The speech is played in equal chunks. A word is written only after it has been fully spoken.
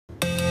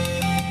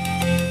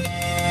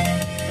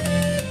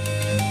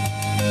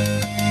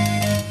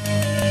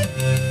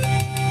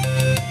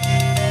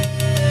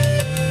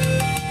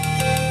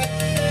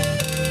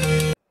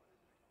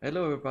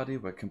Hello everybody,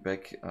 welcome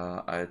back.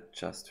 I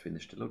just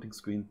finished the loading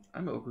screen.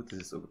 I'm Ogu, this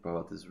is Ogu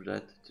Power, this is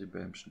Red to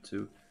Redemption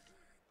 2.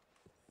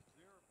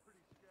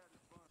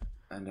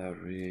 And I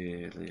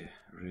really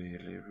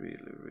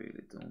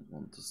don't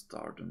want to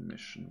start a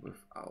mission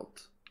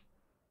without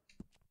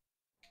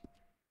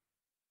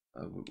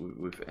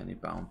with any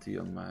bounty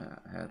on my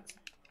head.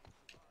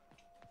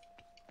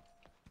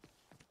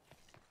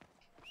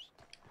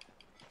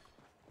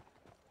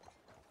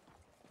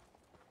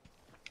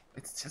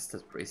 It's just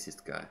that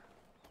racist guy.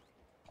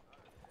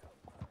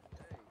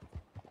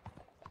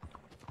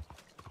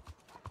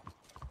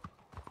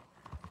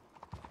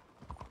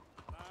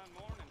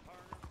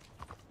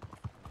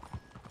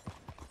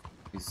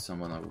 He's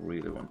someone I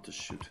really want to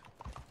shoot.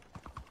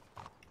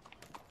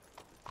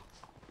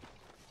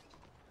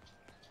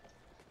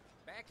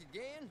 Back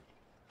again?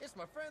 It's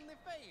my friendly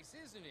face,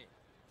 isn't it?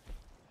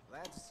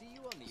 Glad to see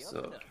you on the So,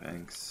 up and up.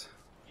 thanks.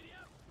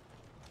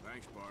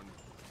 Thanks, partner.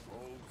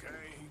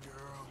 Okay,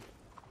 girl.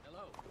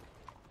 Hello.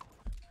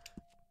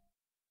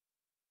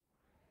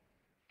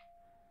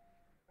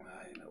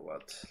 You know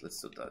what?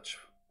 Let's do Dutch.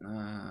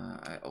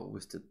 I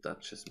always did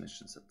Dutch's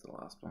missions at the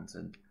last ones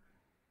in.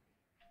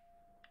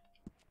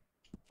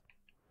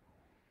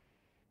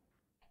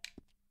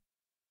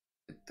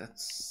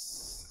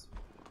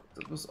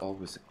 That was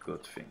always a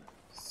good thing.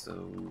 So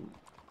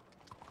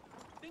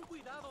Ten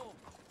cuidado.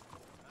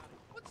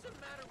 What's the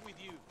matter with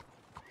you?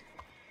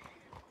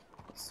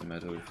 what's the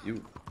matter with you?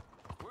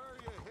 Where are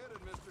you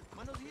headed, mister?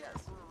 Buenos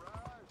dias. For a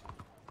ride?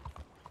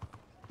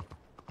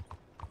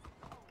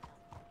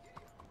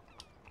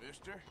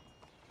 Mister?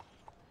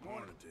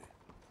 Morning to you.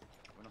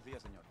 Buenos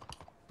dias, señor.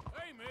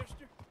 Hey,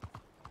 mister.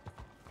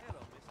 Hello,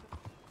 mister.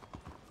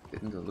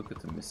 Didn't I look at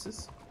the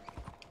missus?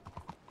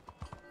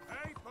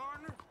 Hey,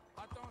 partner.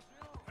 Attention.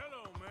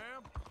 Hello,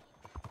 ma'am.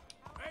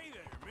 Hey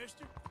there,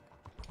 mister.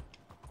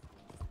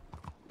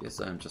 Yes,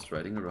 I'm just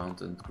riding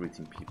around and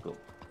greeting people.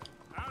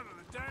 Out of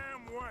the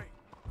damn way.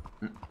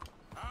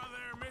 Hi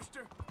there,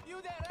 mister.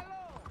 You there,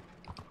 hello.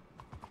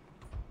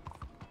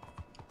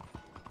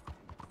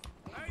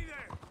 Hey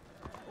there.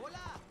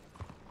 Hola.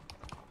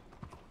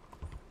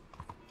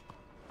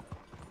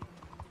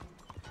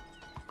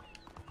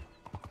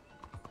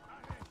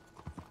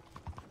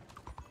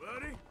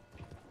 Buddy.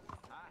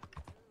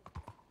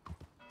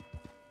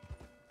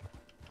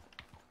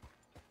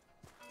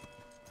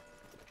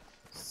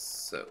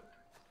 So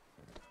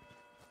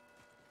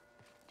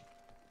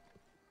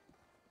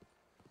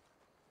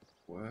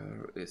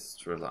where is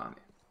Trelawney?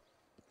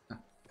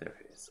 There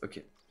he is.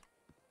 Okay.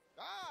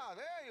 Ah,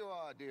 there you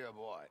are, dear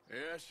boy.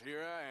 Yes,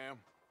 here I am.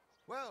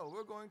 Well,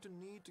 we're going to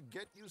need to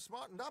get you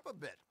smartened up a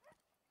bit.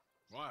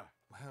 Why?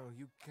 Well,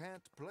 you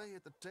can't play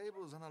at the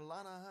tables on a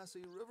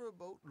Lanahasi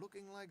riverboat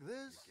looking like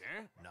this.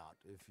 Can't? Not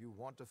if you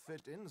want to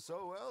fit in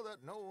so well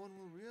that no one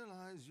will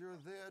realize you're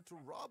there to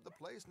rob the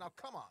place. Now,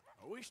 come on.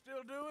 Are we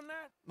still doing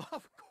that?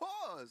 Of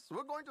course.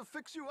 We're going to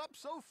fix you up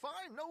so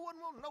fine no one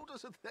will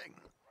notice a thing.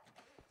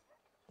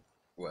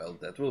 Well,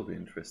 that will be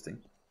interesting.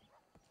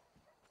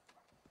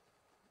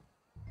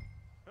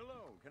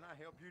 Hello, can I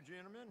help you,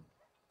 gentlemen?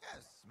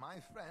 Yes, my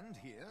friend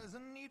here is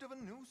in need of a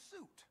new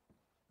suit.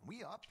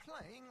 We are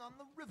playing on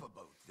the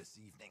riverboat this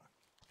evening.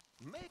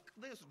 Make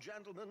this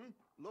gentleman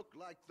look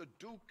like the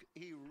Duke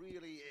he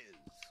really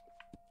is.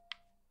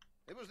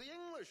 It was the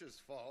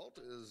English's fault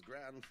his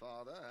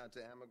grandfather had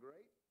to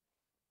emigrate.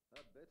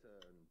 A bitter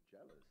and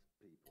jealous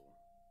people.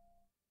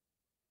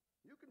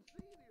 You can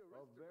see the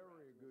A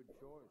very good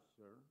choice,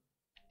 sir.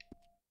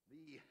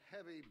 the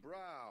heavy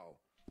brow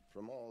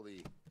from all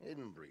the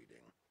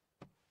inbreeding.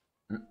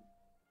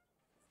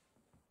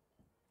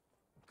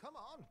 Come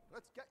on,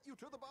 let's get you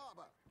to the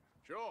barber.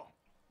 Sure.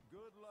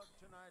 Good luck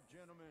tonight,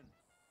 gentlemen.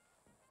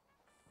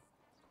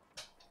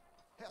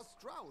 Herr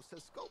Strauss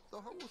has scoped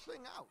the whole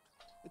thing out.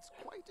 It's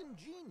quite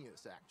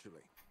ingenious,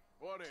 actually.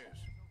 What is?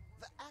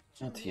 The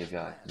action Not here, is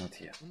guy, grand. not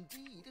here.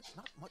 Indeed, it's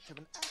not much of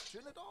an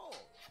action at all.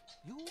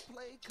 You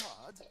play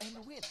cards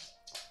and win.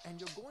 And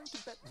you're going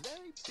to bet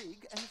very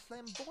big and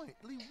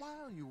flamboyantly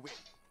while you win.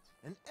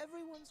 And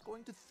everyone's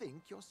going to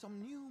think you're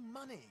some new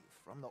money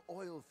from the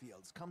oil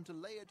fields come to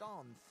lay it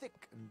on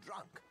thick and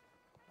drunk.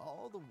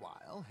 All the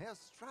while, Herr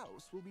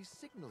Strauss will be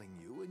signaling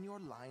you in your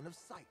line of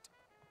sight.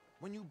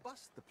 When you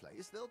bust the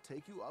place, they'll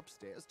take you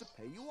upstairs to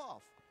pay you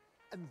off.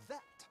 And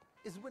that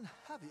is when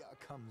Javier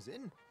comes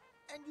in,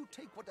 and you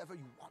take whatever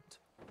you want.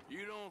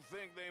 You don't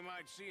think they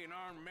might see an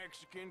armed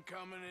Mexican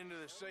coming into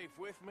the safe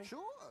with me?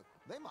 Sure,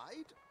 they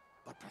might,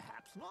 but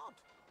perhaps not.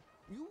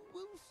 You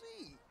will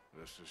see.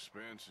 The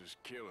suspense is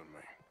killing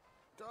me.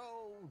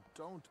 Oh,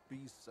 don't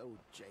be so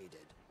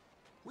jaded.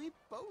 We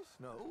both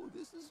know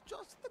this is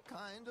just the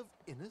kind of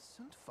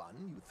innocent fun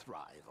you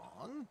thrive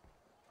on.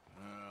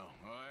 Well,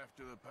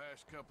 after the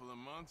past couple of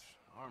months,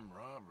 armed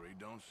robbery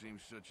don't seem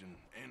such an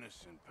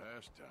innocent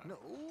pastime.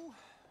 No,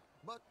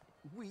 but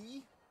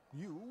we,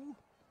 you,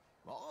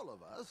 all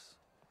of us,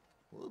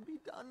 will be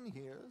done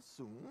here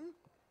soon.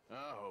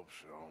 I hope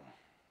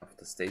so. Of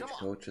the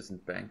stagecoaches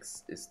and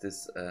banks, is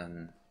this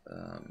an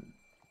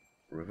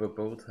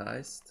riverboat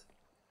heist?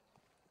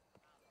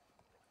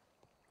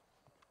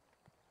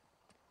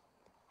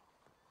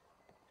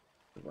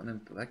 The one in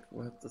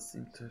Blackwater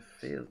seemed to have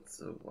failed,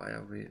 so why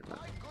are we...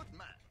 My good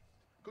man,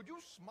 could you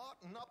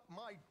smarten up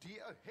my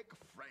dear hick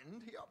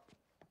friend here?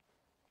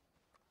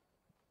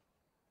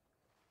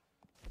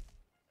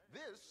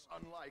 This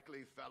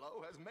unlikely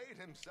fellow has made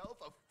himself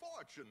a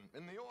fortune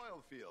in the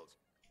oil fields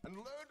and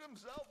learned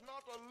himself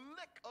not a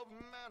lick of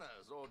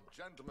manners or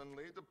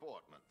gentlemanly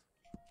deportment.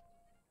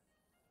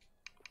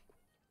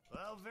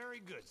 Well, very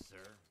good,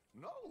 sir.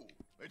 No,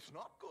 it's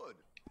not good.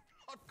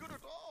 Not good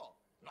at all.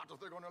 Not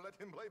if they're going to let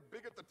him play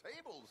big at the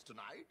tables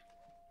tonight.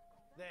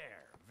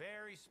 There,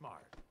 very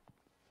smart.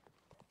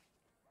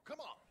 Come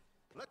on,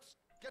 let's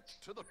get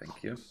to the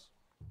Thank you. crux.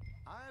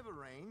 I've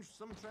arranged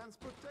some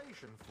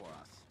transportation for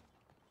us.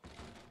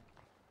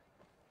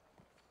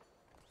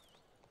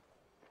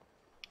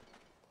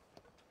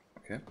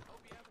 Okay.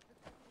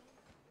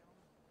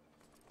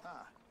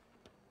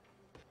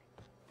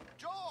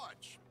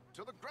 George,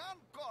 to the Grand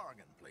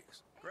Corrigan,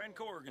 please. Grand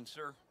Corrigan,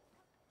 sir.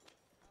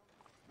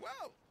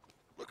 Well,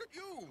 look at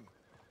you.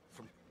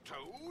 From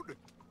Toad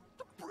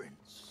to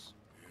Prince.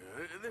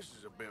 Yeah, this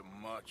is a bit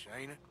much,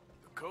 ain't it?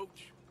 The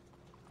coach?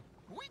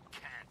 We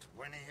can't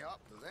whinny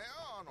up there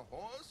on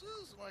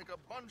horses like a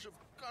bunch of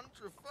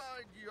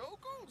countrified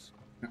yokels.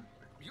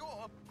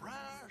 You're a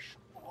brash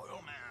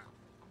oil man.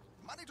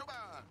 Money to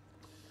burn.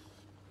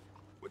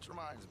 Which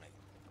reminds me,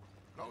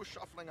 no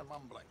shuffling and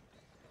mumbling.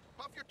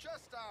 Puff your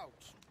chest out.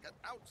 Get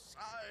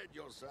outside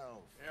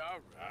yourself. Yeah, all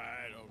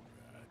right, all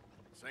right.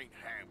 This ain't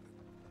happening.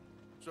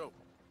 So,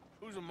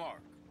 who's a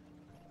mark?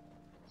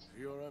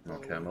 You all right, by the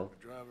way, Camel.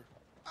 driver?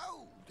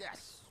 Oh,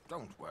 yes,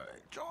 don't worry.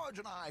 George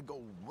and I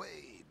go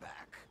way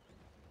back.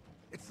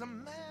 It's a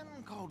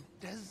man called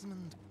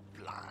Desmond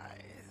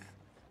Blythe.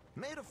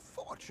 Made a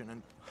fortune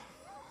in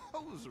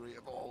hosiery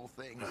of all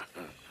things.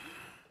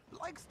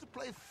 Likes to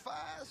play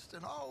fast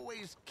and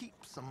always keep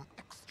some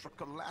extra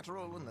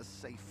collateral in the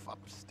safe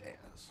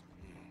upstairs.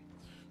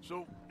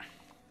 So,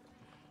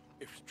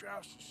 if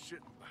Strauss is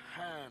sitting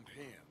behind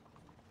him,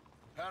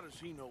 how does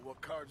he know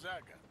what cards I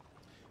got?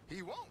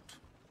 He won't.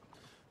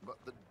 But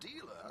the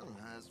dealer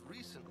has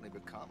recently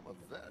become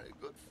a very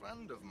good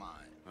friend of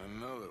mine.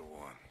 Another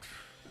one.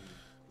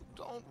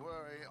 Don't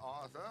worry,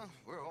 Arthur.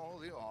 We're all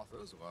the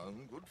authors of our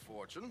good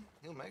fortune.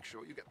 He'll make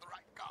sure you get the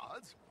right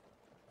cards.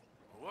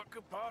 What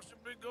could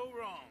possibly go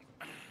wrong?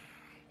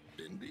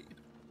 Indeed.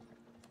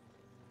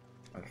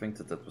 I think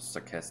that was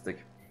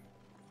sarcastic.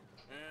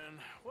 And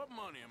what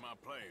money am I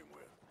playing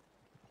with?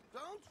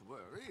 Don't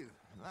worry.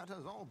 That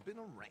has all been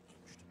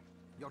arranged.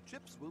 Your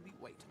chips will be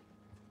waiting.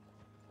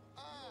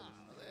 Ah,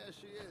 there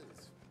she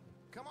is.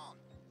 Come on.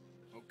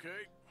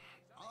 Okay.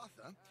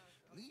 Arthur,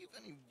 leave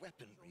any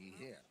weaponry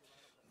here.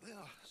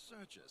 They'll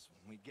search us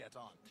when we get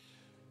on.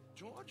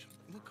 George,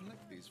 we'll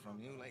collect these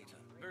from you later.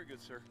 Very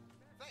good, sir.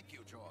 Thank you,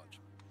 George.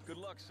 Good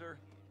luck, sir.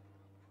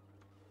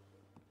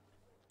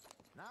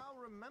 Now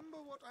remember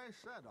what I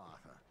said,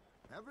 Arthur.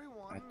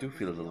 Everyone I do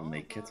feel a is the little author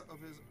naked. of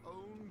his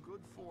own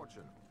good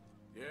fortune.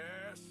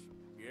 Yes,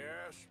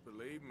 yes,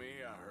 believe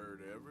me, I heard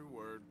every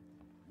word.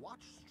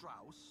 Watch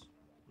Strauss,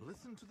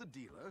 listen to the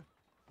dealer,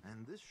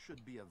 and this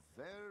should be a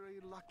very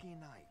lucky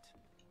night.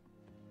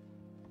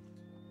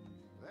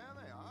 There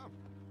they are.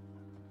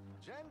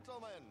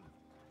 Gentlemen,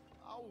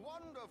 how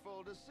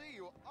wonderful to see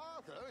you.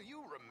 Arthur,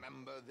 you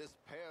remember this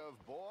pair of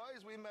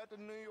boys we met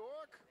in New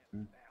York?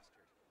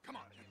 Come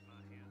on.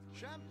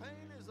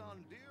 Champagne is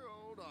on dear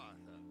old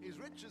Arthur. He's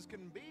rich as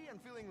can be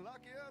and feeling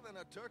luckier than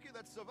a turkey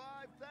that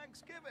survived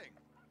Thanksgiving.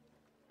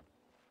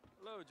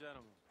 Hello,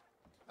 gentlemen.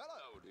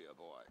 Hello, dear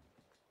boy.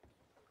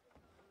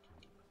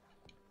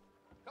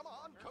 Come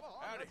on,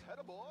 Howdy. let's head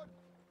aboard.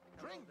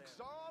 Drinks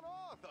on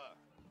Arthur.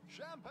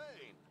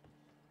 Champagne.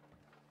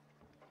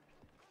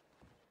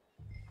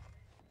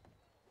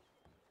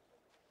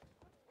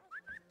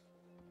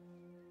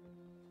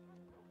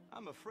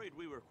 I'm afraid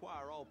we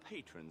require all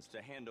patrons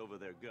to hand over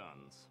their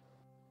guns.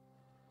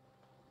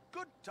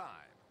 Good time.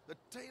 The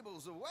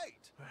tables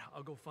await.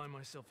 I'll go find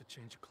myself a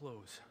change of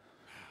clothes.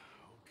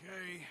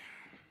 Okay.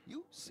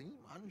 You seem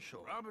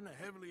unsure. Robbing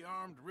a heavily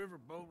armed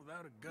riverboat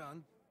without a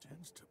gun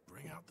tends to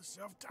bring out the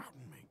self-doubt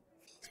in me.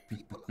 These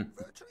people are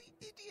virtually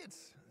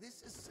idiots.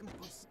 This is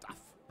simple stuff.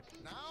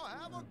 Now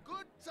have a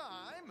good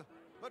time,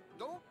 but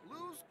don't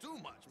lose too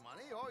much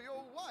money or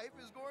your wife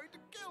is going to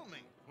kill me.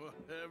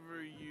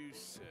 Whatever you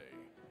say.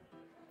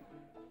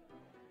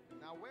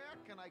 Now where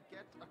can I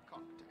get a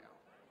cocktail?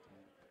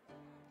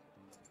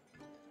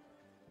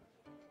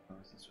 Oh,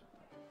 is this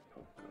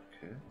poker?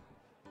 Okay.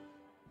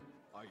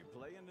 Are you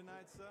playing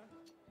tonight, sir?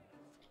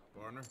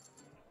 Partner,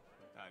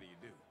 How do you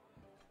do?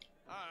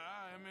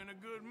 I am in a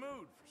good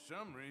mood for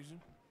some reason.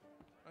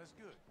 That's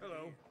good.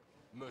 Hello.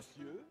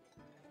 Monsieur?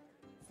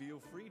 Feel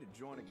free to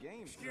join a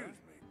game, Excuse sir.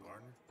 me,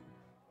 partner.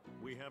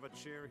 We have a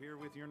chair here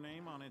with your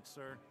name on it,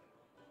 sir.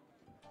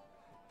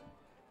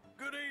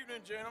 Good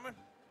evening, gentlemen.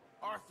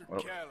 Arthur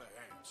Well-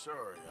 Callahan.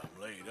 Sorry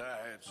I'm late.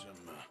 I had some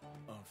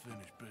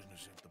unfinished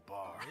business at the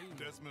bar.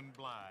 Desmond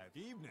Blythe.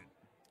 Evening.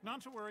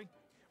 Not to worry.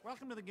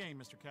 Welcome to the game,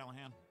 Mr.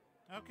 Callahan.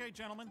 Okay,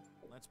 gentlemen,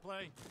 let's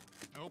play.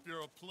 I hope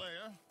you're a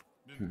player.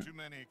 Been too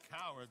many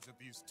cowards at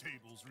these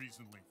tables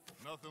recently.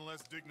 Nothing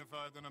less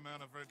dignified than a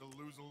man afraid to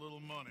lose a little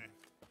money.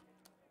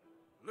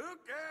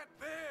 Look at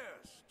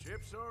this!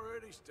 Chips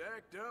already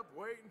stacked up,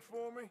 waiting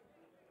for me.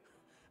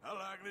 I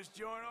like this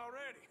joint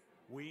already.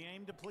 We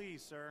aim to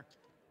please, sir.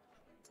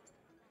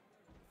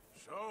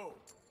 So,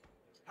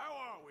 how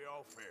are we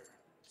all faring?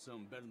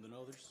 Some better than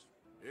others.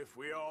 If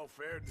we all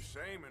fared the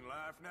same in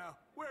life now,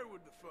 where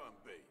would the fun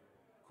be?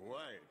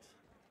 Quite.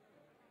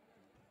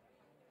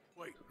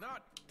 Wait,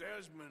 not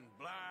Desmond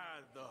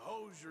Blythe, the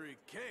hosiery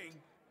king.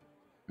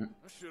 I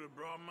should have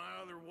brought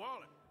my other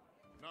wallet.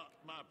 Not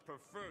my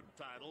preferred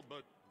title,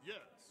 but yes,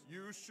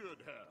 you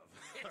should have.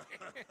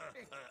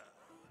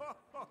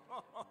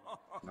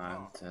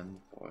 9, 10,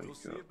 boy, We'll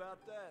see girl. about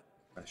that.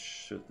 I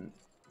shouldn't.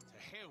 To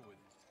hell with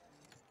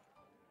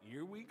it.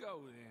 Here we go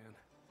then.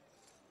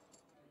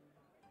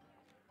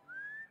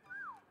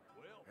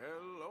 Well,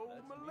 Hello,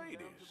 that's my me down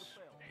to ladies. the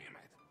bell. Damn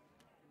it.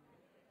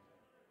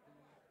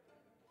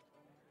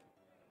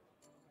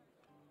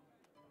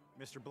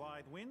 Mr.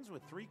 Blythe wins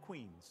with 3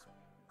 queens.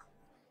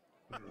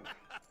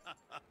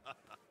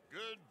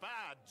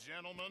 Goodbye,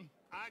 gentlemen.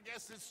 I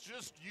guess it's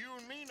just you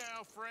and me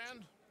now,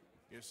 friend.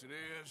 Yes, it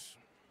is.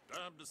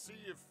 Time to see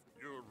if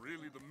you're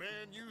really the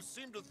man you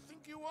seem to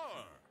think you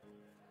are.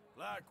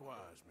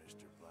 Likewise,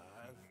 Mr.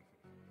 Blythe.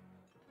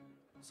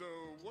 So,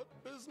 what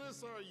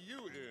business are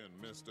you in,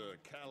 Mr.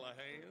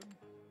 Callahan?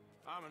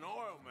 I'm an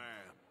oil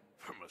man,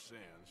 for my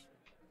sins.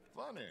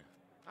 Funny.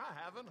 I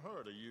haven't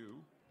heard of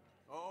you.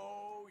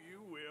 Oh,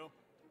 you will.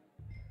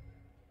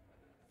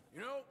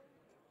 You know,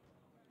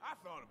 I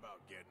thought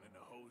about getting into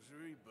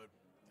hosiery, but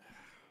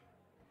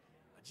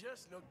I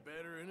just look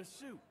better in a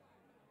suit.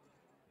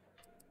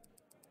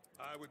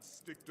 I would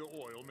stick to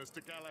oil,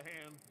 Mr.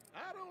 Callahan.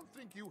 I don't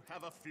think you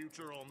have a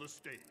future on the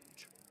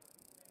stage.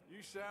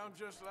 You sound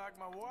just like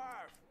my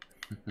wife.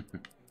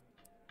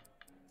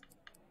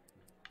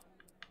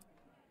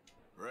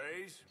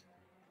 Raise?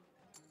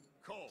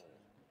 Cole.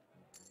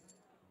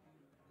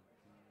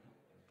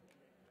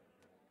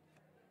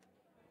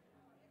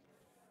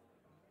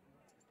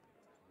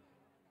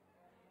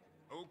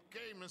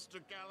 Okay, Mr.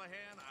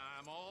 Callahan,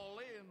 I'm all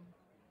in.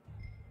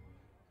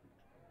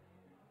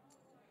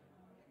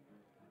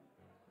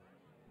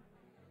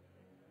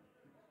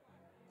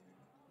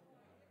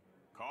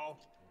 Call?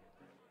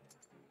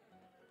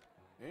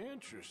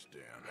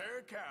 Interesting.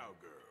 They're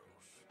cowgirls.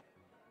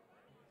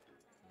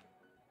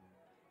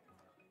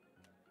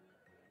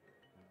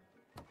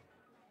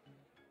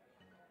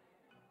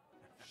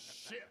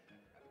 Shit.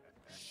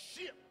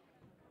 Shit.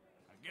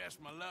 I guess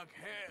my luck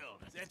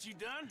held. Is that you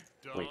done?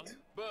 Done. Wait,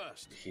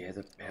 Bust. he had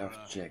a pair of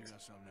You jacks.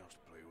 got something else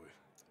to play with.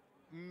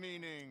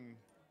 Meaning...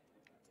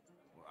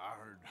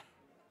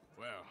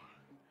 Well,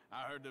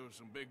 I heard there was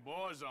some big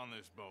boys on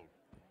this boat.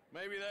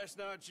 Maybe that's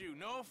not you.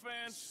 No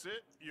offense.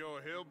 Sit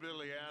your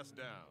hillbilly ass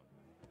down.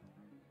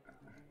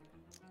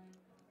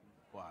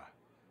 Why?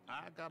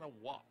 I got a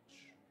watch.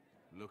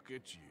 Look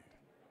at you.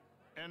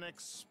 An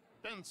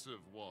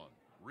expensive one.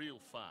 Real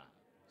fine.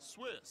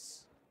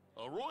 Swiss.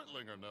 A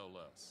Reutlinger, no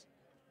less.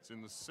 It's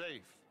in the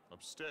safe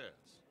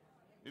upstairs.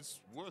 It's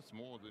worth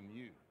more than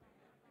you.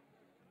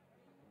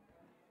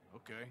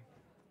 Okay.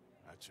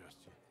 I trust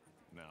you.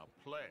 Now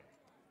play.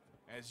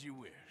 As you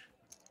wish.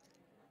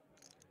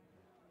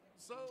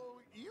 So,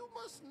 you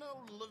must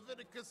know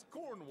Leviticus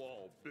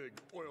Cornwall, big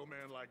oil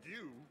man like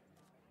you.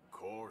 Of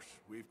course,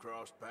 we've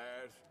crossed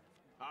paths.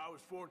 I was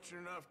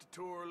fortunate enough to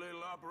tour a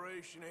little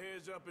operation of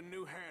his up in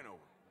New Hanover.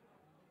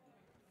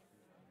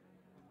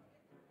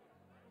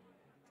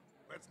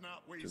 Let's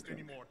not waste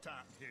any more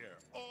time here.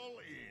 All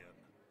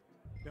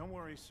in. Don't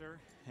worry, sir.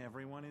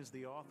 Everyone is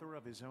the author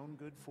of his own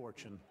good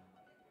fortune.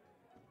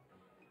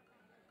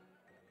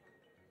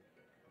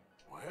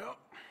 Well,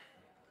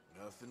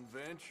 nothing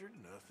ventured,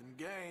 nothing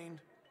gained.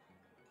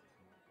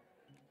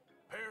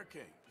 Pair of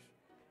kings.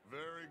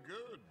 Very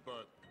good,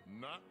 but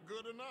not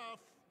good enough.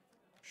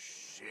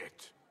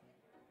 Shit.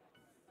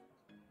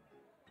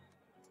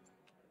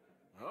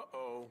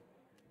 Uh-oh.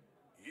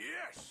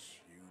 Yes,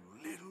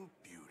 you little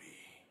beauty.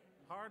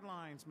 Hard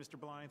lines, Mr.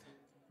 Blythe.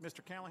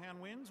 Mr. Callahan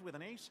wins with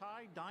an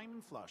ace-high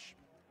diamond flush.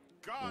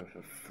 God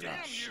With a damn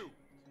flush. you!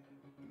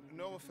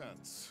 No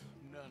offense.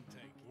 None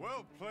taken.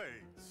 Well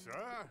played,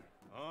 sir.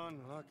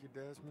 Unlucky,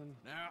 Desmond.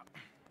 Now,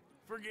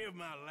 forgive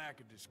my lack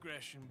of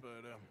discretion,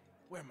 but,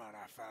 where might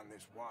I find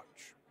this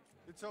watch?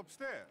 It's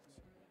upstairs.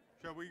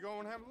 Shall we go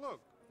and have a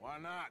look? Why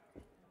not?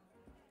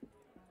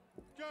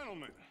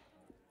 Gentlemen.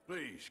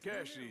 Please,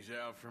 cash these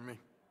out for me.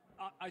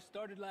 I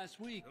started last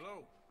week.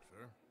 Hello,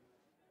 sir.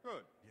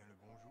 Good.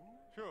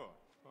 Sure.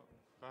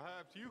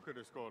 Perhaps you could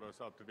escort us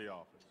up to the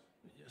office.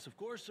 Yes, of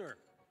course, sir.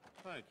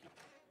 Thank you.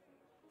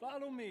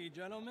 Follow me,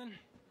 gentlemen.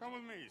 Come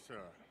with me, sir.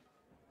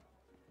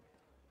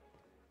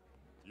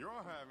 You're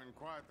having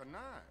quite the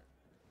night.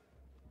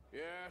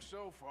 Yeah,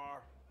 so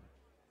far.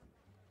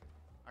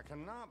 I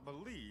cannot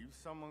believe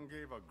someone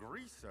gave a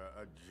greaser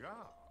a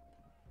job.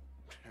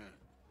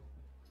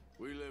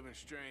 We live in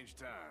strange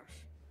times.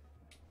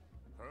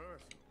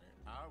 Personally,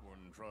 I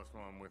wouldn't trust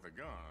one with a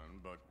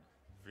gun, but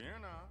fear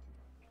not.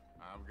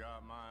 I've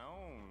got my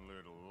own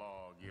little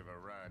lawgiver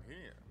right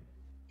here.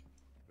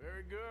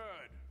 Very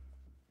good.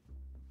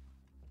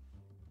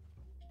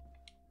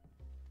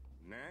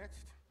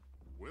 Next,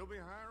 we'll be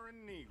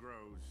hiring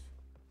Negroes.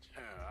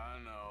 Yeah, I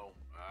know.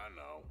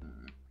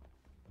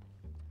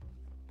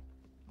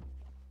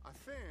 I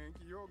think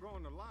you're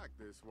going to like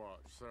this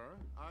watch, sir.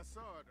 I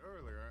saw it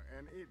earlier,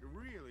 and it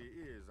really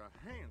is a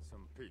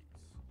handsome piece.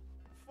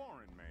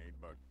 Foreign made,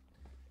 but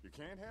you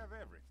can't have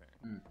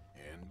everything.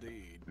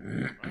 Indeed.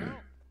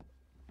 Well,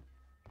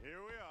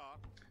 here we are.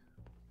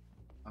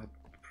 I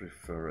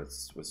prefer a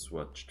Swiss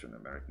watch to an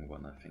American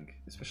one, I think.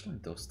 Especially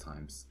in those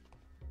times.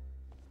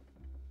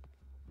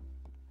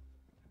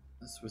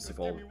 The Swiss have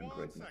always been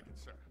great. Second,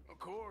 sir. Of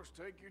course,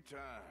 take your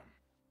time.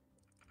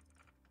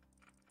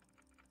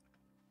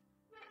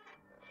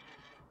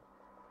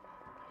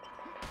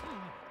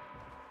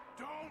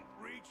 Don't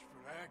reach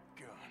for that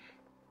gun.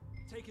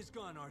 Take his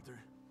gun, Arthur.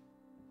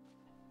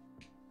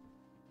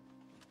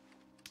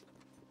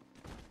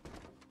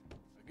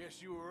 I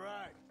guess you were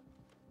right.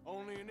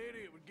 Only an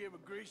idiot would give a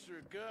greaser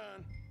a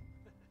gun.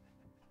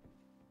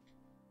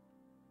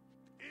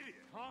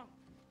 Idiot, huh?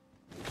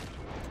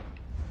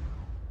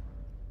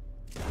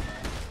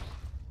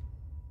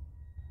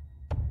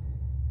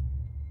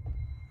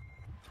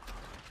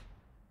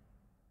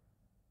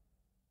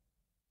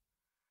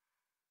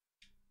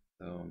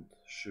 Don't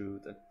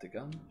shoot at the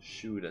gun,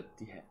 shoot at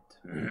the head.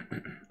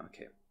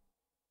 Okay.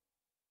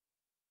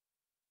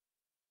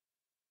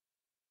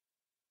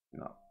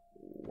 No,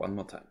 one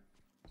more time.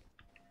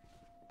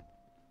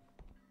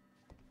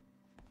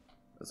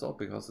 That's all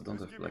because I don't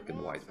have black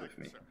and white with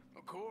me.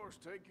 Of course,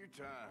 take your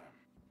time.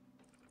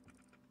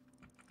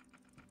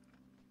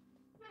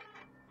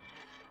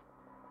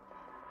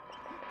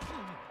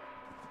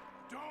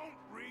 Don't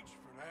reach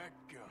for that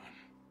gun.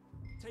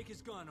 Take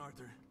his gun,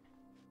 Arthur.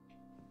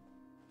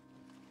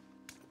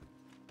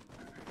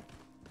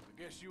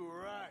 I guess you were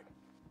right.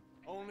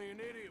 Only an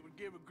idiot would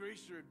give a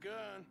greaser a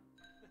gun.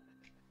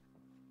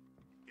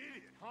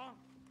 Idiot, huh?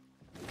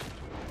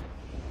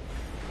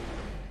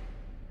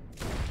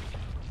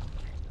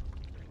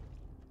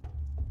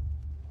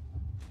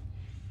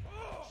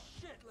 Oh,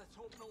 shit! Let's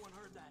hope no one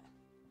heard that.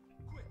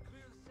 Quick,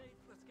 clear the safe.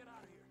 Let's get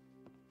out of here.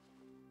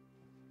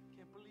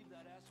 Can't believe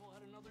that asshole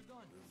had another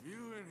gun. The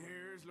view in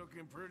here is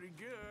looking pretty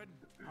good.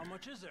 How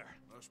much is there?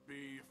 Must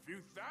be a few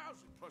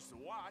thousand plus the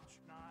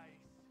watch.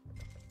 Nice.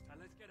 Now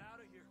let's get out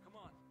of here. Come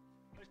on.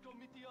 Let's go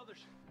meet the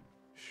others.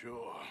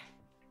 Sure.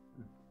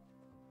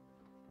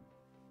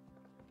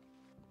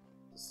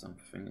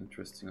 Something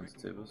interesting on the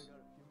tables.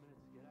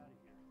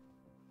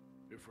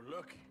 If we're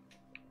lucky.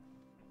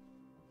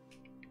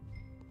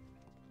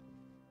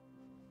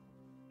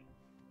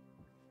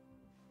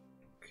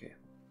 Okay.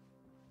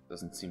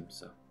 Doesn't seem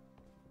so.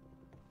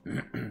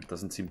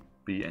 Doesn't seem to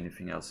be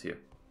anything else here.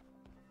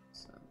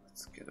 So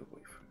let's get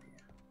away from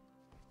here.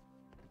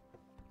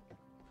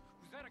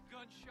 Was that a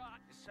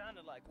gunshot? It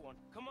sounded like one.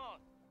 Come on.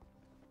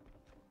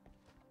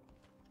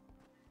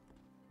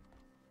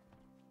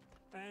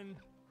 And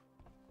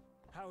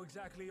how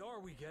exactly are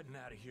we getting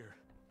out of here?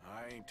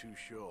 I ain't too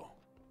sure.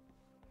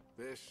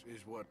 This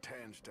is what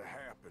tends to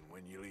happen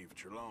when you leave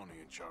Trelawney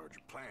in charge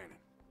of planning.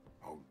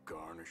 Oh,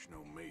 garnish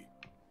no meat.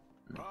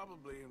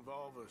 Probably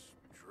involve us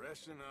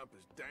dressing up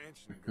as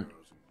dancing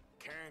girls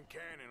and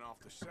canning off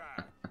the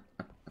side.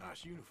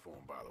 Nice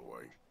uniform, by the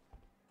way.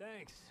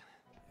 Thanks.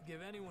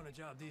 Give anyone a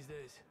job these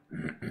days.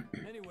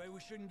 Anyway, we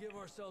shouldn't give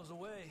ourselves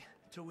away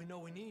till we know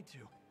we need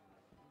to.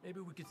 Maybe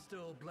we could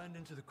still blend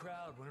into the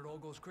crowd when it all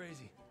goes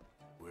crazy.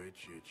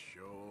 Which it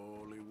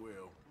surely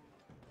will.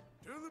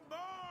 To the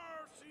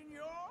bar,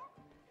 senor!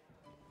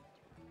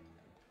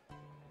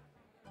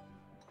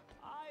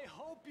 I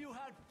hope you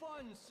had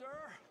fun,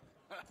 sir.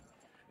 At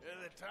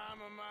the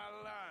time of my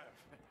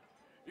life.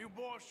 You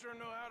boys sure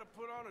know how to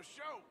put on a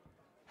show.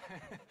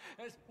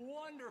 That's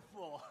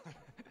wonderful.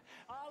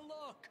 Ah,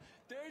 look,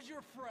 there's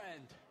your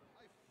friend.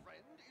 My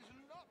friend is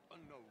not a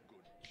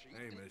no-good cheat.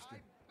 Hey, mister.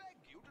 I beg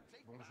you to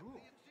take back Bonjour.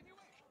 the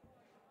insinuation.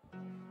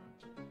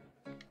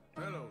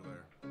 Hello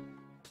there.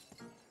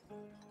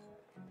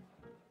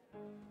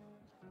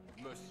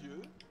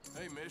 Monsieur?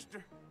 Hey,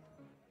 mister.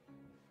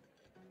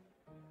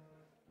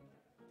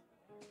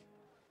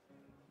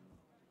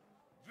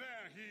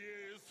 There he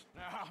is.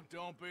 Now,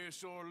 don't be a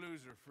sore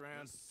loser,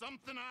 friend. There's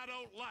something I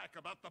don't like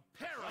about the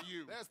pair of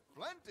you. There's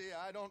plenty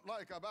I don't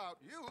like about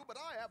you, but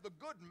I have the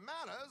good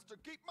manners to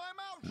keep my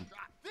mouth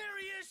shut. There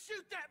he is!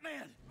 Shoot that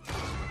man!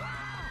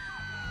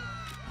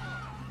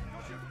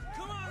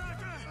 Come on,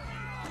 Arthur!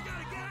 We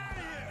gotta get out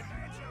of here!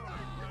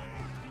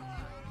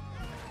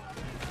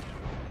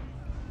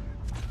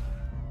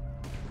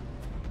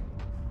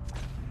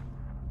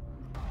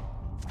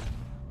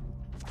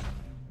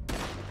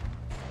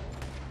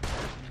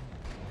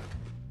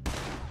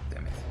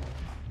 Damn it.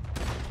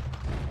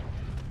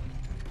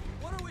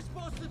 What are we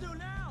supposed to do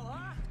now,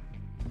 huh?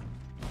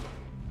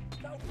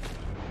 No.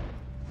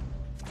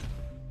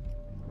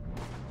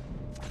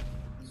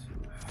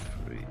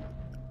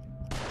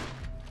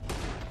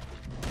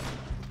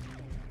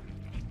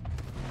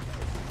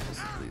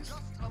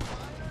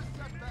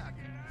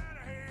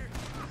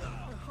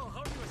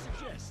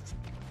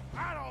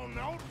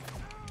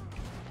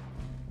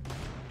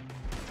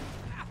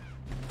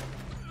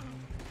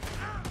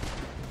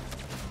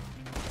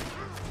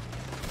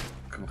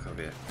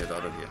 get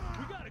out of here.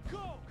 We gotta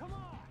go! Come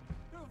on!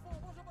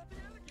 What about the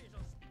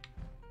alligators?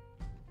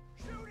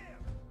 Shoot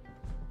him!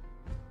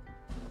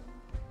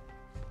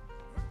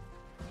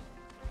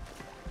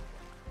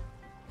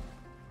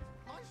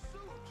 My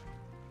suit!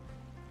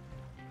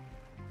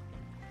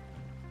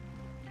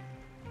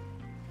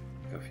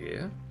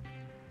 Cavier?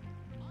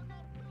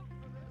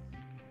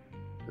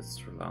 That's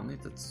Trelawney,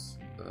 that's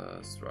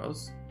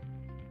Strauss.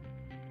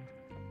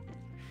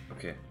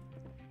 Okay.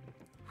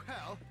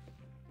 Well,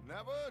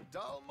 never a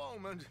dull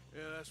moment.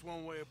 Yeah, that's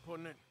one way of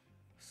putting it.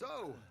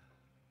 So,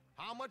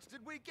 how much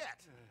did we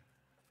get?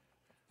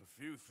 A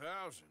few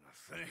thousand,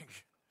 I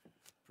think.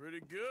 Pretty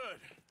good.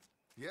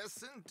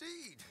 Yes,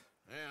 indeed.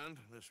 And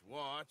this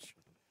watch,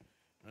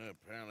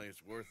 apparently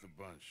it's worth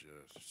a bunch.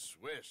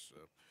 Swiss,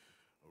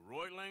 a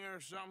Reutlinger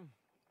or something?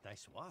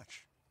 Nice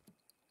watch.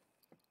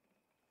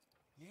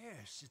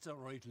 Yes, it's a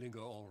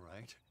Reutlinger, all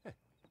right.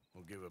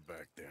 We'll give it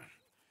back then.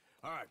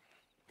 All right,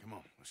 come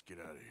on, let's get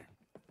out of here.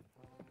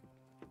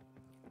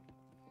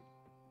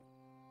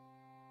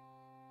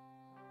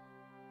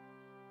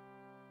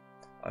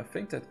 I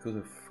think that could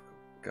have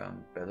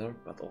gone better,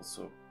 but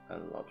also a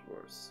lot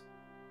worse.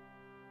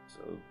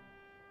 So...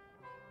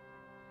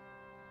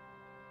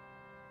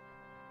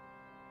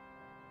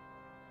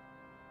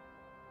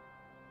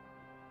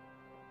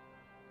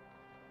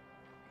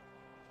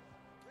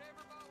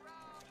 Riverboat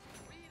Rob,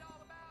 read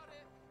all about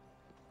it.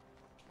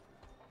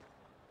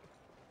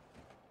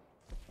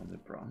 on the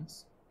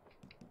bronze.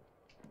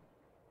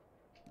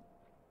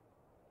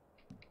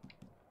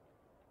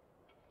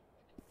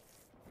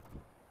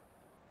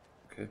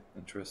 Okay,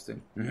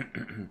 interesting.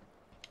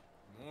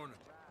 Morning.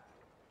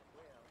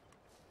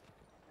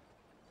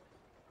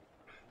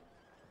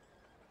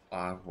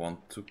 I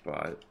want to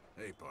buy.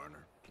 Hey,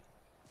 partner.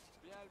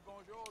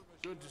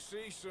 Good to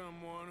see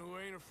someone who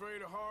ain't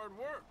afraid of hard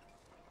work.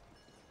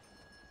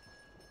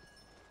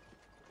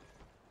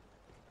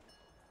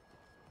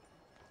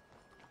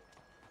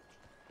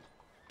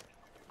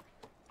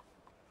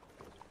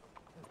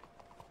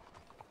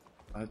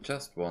 I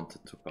just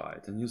wanted to buy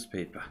the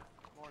newspaper.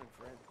 Morning,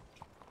 friend.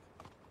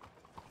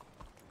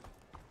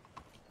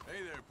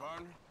 Hey there,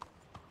 partner.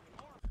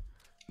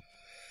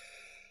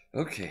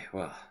 Okay,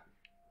 well.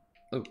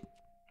 Oh,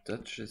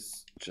 Dutch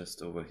is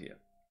just over here.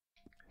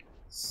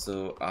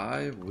 So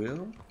I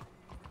will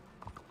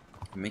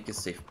make a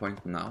save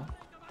point now.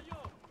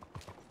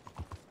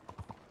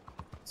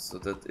 So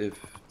that if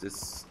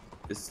this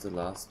is the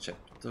last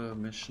chapter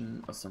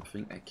mission or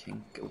something, I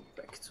can go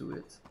back to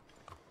it.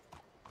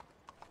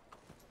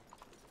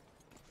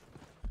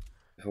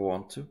 If I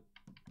want to.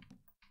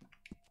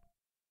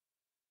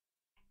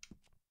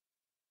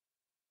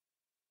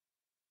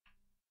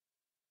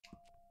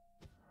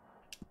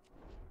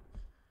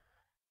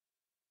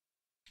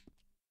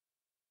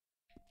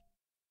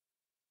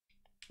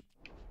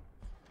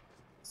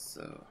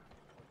 So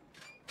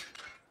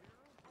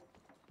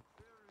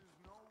There is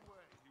no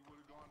way he would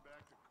have gone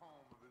back to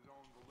Combe of his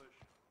own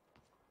volition.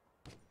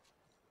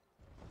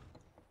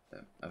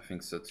 I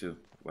think so too.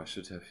 Why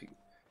should have he?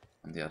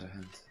 On the other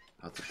hand,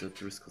 how did the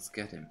Driscolls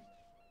get him?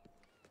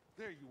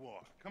 There you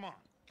are. Come on,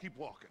 keep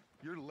walking.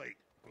 You're late.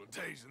 Well,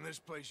 days in this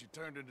place, you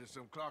turned into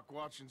some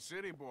clock-watching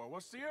city boy.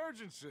 What's the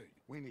urgency?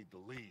 We need to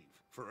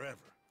leave.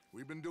 Forever.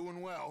 We've been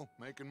doing well,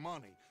 making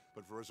money,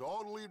 but for us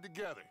all to leave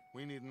together,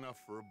 we need enough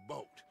for a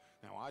boat.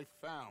 Now, I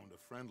found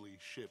a friendly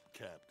ship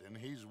captain.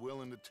 He's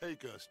willing to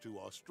take us to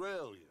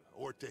Australia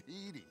or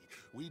Tahiti.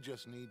 We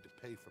just need to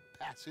pay for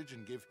passage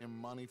and give him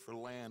money for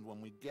land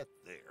when we get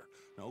there.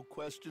 No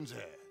questions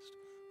asked.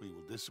 We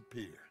will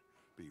disappear,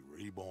 be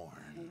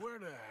reborn. Well, where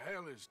the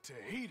hell is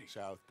Tahiti?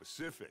 South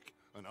Pacific,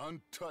 an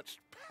untouched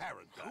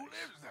paradise. Who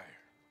lives there?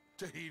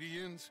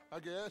 Tahitians,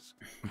 I guess.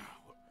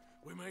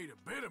 We made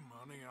a bit of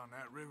money on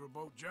that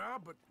riverboat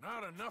job, but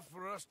not enough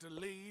for us to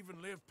leave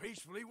and live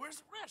peacefully. Where's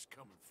the rest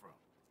coming from?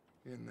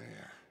 In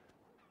there.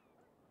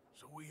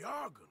 So we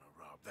are gonna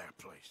rob that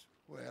place.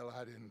 Well,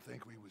 I didn't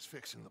think we was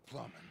fixing the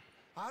plumbing.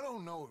 I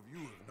don't know if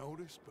you have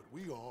noticed, but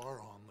we are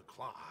on the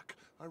clock.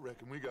 I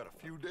reckon we got a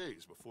few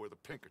days before the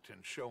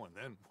Pinkertons show, and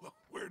then, well,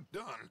 we're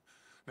done.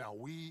 Now,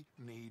 we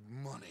need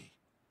money.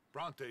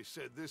 Bronte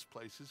said this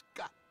place has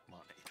got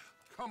money.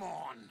 Come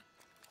on.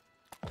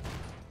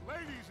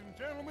 Ladies and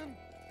gentlemen,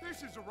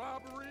 this is a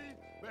robbery.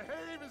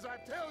 Behave as I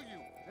tell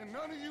you, and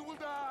none of you will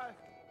die.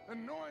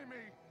 Annoy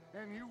me,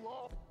 and you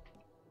all...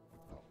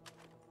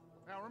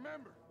 Now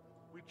remember,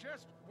 we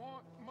just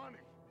want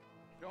money.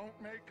 Don't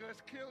make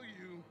us kill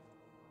you.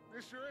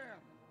 Mr.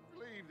 M,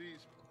 relieve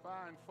these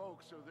fine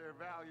folks of their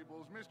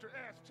valuables. Mr.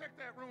 S, check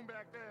that room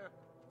back there.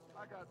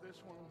 I got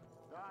this one.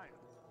 Diane,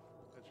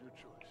 that's your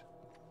choice,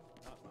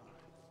 not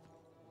mine.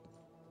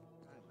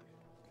 Kindly.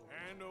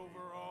 Hand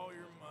over all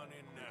your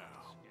money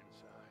now.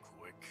 Inside.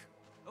 Quick.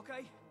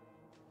 Okay,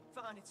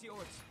 fine, it's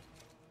yours.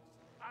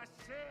 I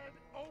said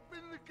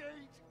open the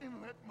gate and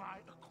let my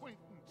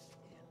acquaintance in.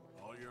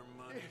 All your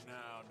money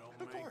now. Don't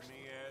Of make course.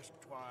 me ask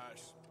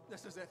twice.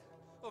 This is it.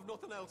 Of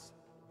nothing else.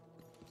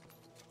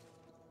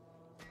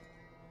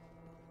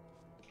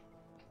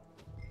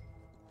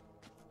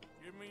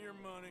 Give me your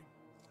money.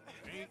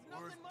 ain't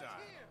worth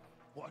dying.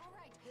 What? All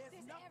right,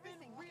 there's nothing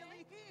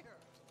really here.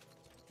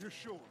 You're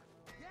sure?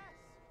 Yes.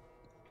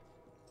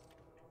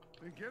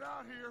 Then get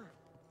out here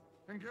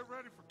and get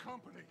ready for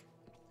company.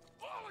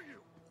 All of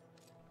you!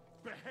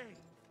 Behave.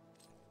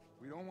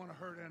 We don't want to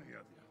hurt any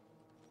of you.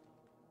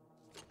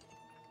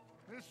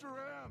 Mr.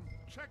 M,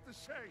 check the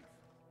safe.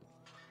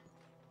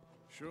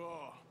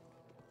 Sure.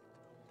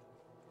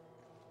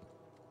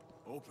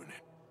 Open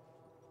it.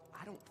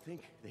 I don't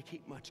think they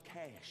keep much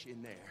cash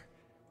in there.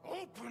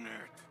 Open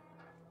it!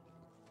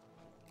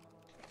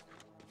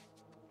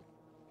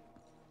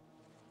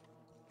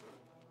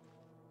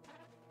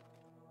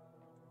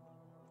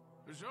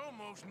 There's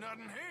almost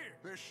nothing here.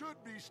 There should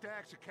be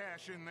stacks of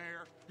cash in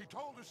there. He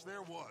told us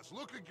there was.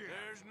 Look again.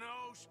 There's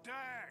no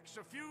stacks.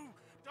 A few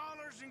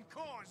dollars in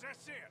coins,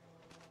 that's it.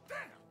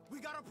 Damn! We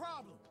got a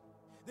problem.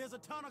 There's a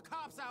ton of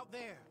cops out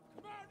there.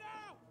 Come on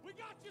now! We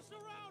got you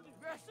surrounded!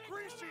 That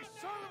greasy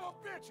son of a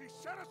bitch, he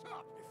set us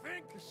up. You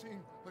think? This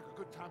seemed like a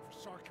good time for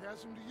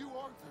sarcasm to you,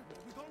 Arthur.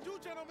 What we gonna do,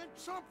 gentlemen?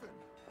 Something.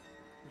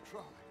 The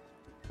trolley.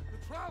 The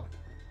trolley.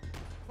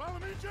 Follow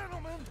me,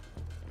 gentlemen.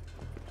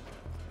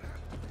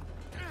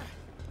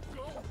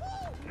 Go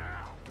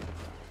now.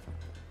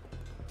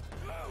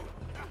 Go.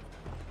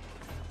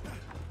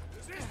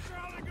 Does this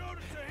trolley go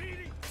to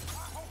Tahiti?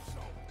 I hope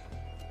so.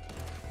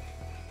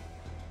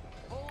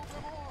 Hold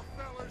them off,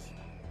 fellas.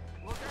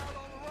 Look out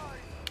on the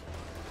right.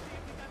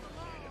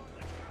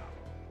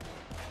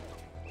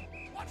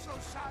 Watch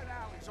those side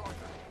alleys,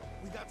 Arthur.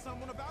 We got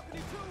some on the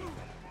balcony too.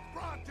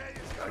 Broad day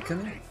is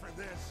Balcony? made for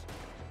this.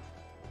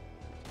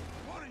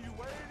 What are you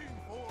waiting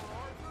for,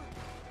 Arthur?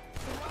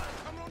 Right,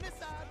 coming on this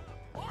side.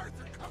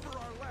 Arthur, cover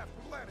our left.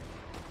 Let him.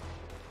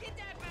 Get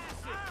that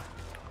bastard!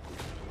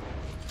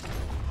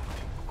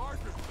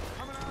 Arthur,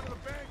 coming out of the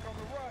bank on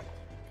the right.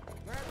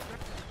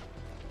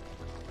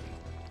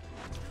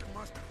 They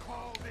must have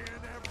called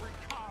in every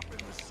cop in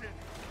the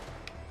city.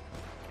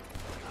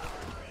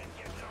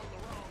 Getting on the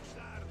wrong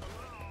side of the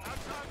law.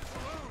 Outside the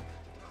saloon.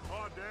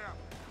 Oh, damn.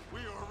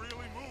 We are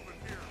really moving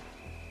here.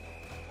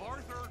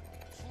 Arthur,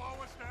 slow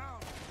us down.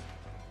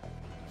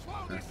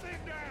 Slow this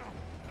thing down.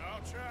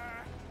 I'll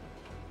try.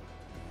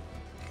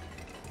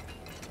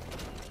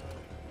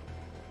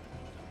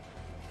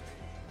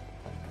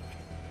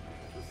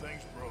 The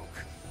thing's broke.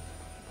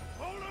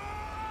 Hold on!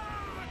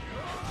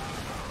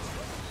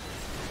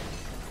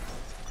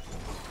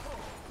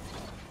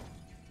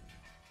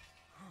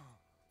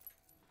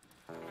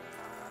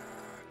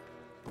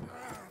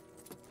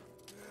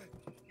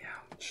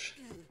 Ouch.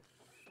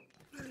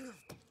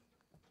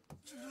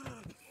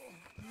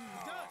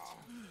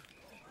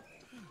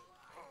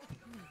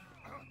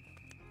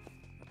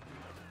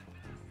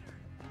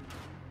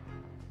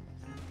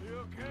 You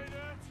okay,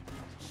 Dutch?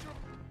 Sure.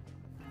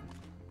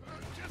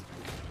 Just...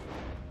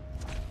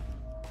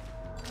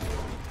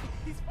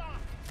 He's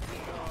fine.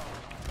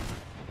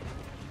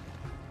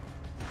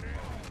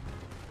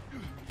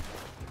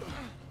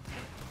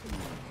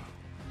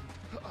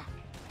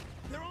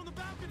 They're on the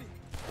balcony.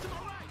 To my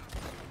right.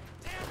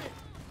 Damn it.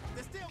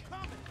 They're still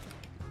coming.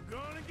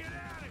 Gonna get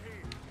out of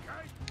here,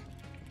 okay?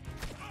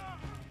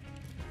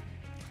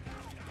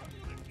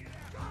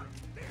 God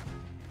damn.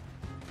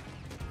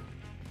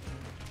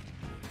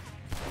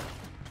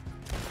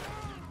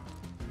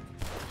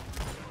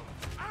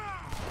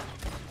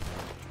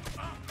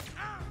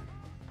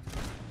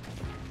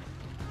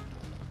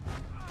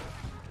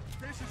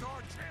 This is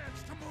our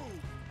chance to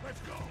move.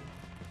 Let's go.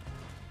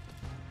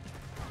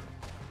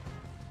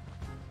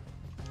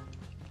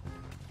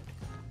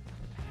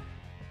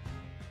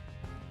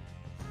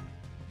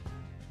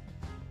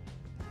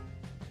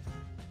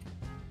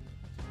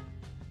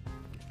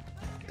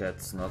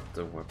 That's not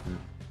the weapon.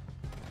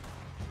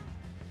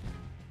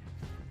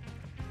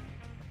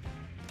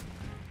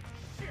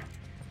 You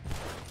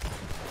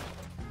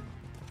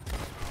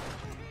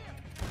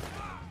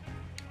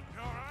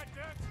all right,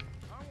 Dutch?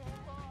 I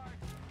won't lie.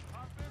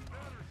 I've been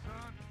better,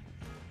 son.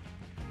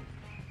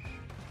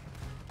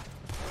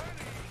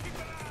 Ready, keep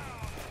it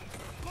out.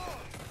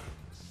 Look!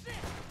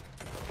 Shit!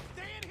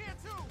 They in here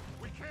too!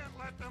 We can't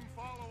let them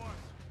follow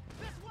us.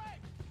 This way!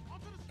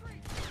 Onto the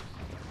street!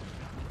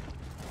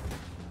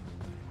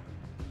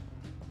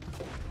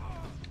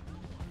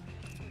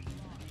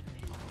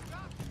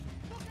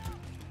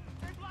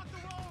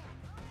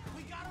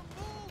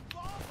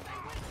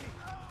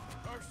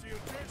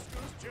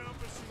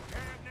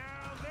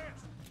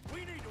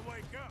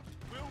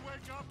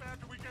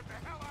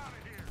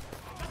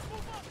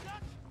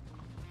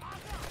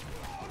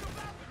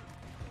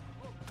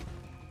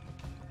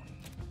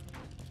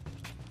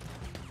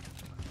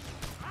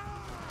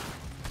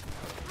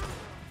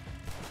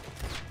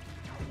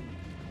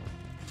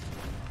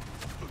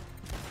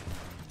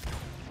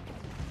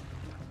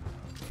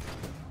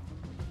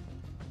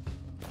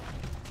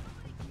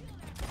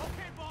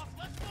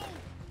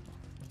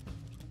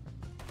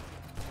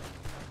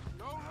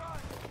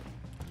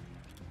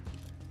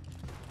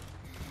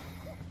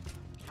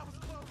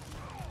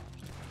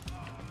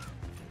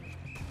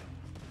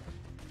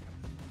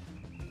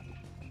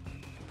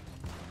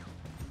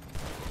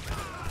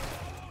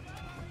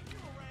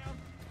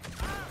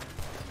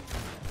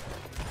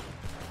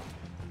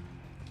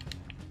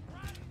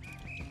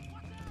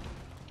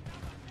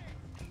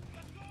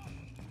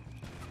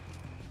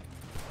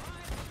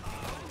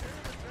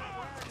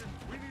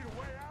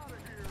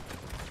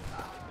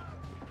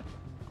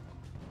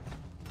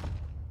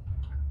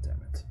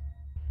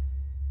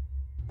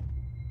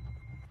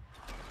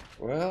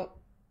 Well,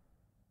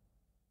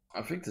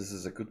 I think this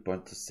is a good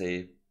point to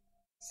say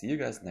see you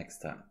guys next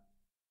time.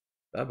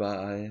 Bye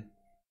bye.